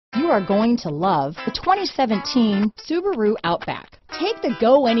are going to love the 2017 Subaru Outback. Take the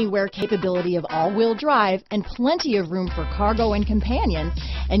go-anywhere capability of all-wheel drive and plenty of room for cargo and companions,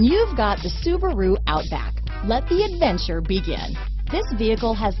 and you've got the Subaru Outback. Let the adventure begin. This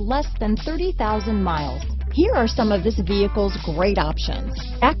vehicle has less than 30,000 miles. Here are some of this vehicle's great options: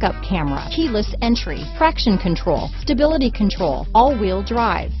 backup camera, keyless entry, traction control, stability control, all-wheel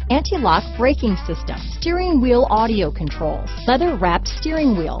drive, anti-lock braking system, steering wheel audio controls, leather-wrapped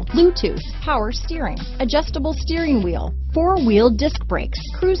steering wheel, Bluetooth, power steering, adjustable steering wheel, four-wheel disc brakes,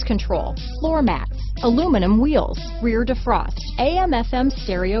 cruise control, floor mats, aluminum wheels, rear defrost, AM/FM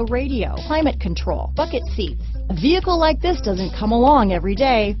stereo radio, climate control, bucket seats. A vehicle like this doesn't come along every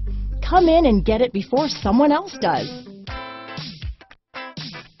day. Come in and get it before someone else does.